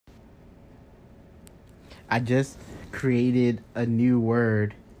I just created a new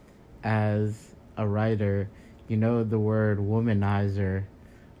word as a writer. You know the word womanizer.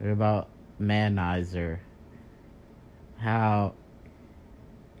 What about manizer? How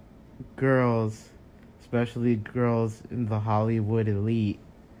girls, especially girls in the Hollywood elite,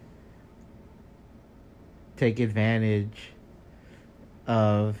 take advantage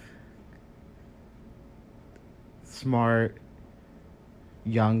of smart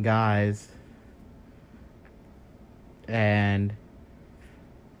young guys and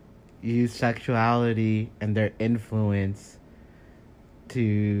use sexuality and their influence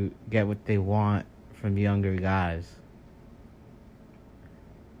to get what they want from younger guys.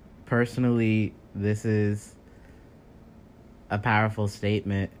 Personally, this is a powerful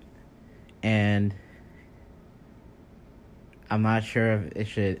statement, and I'm not sure if it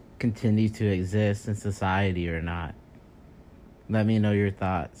should continue to exist in society or not. Let me know your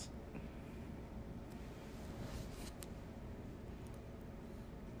thoughts.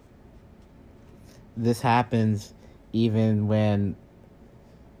 This happens even when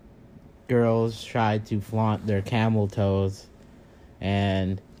girls try to flaunt their camel toes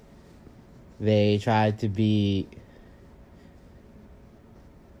and they try to be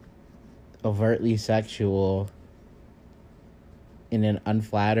overtly sexual in an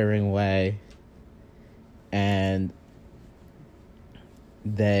unflattering way, and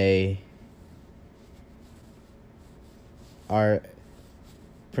they are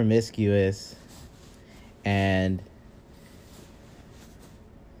promiscuous and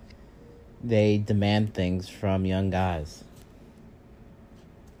they demand things from young guys.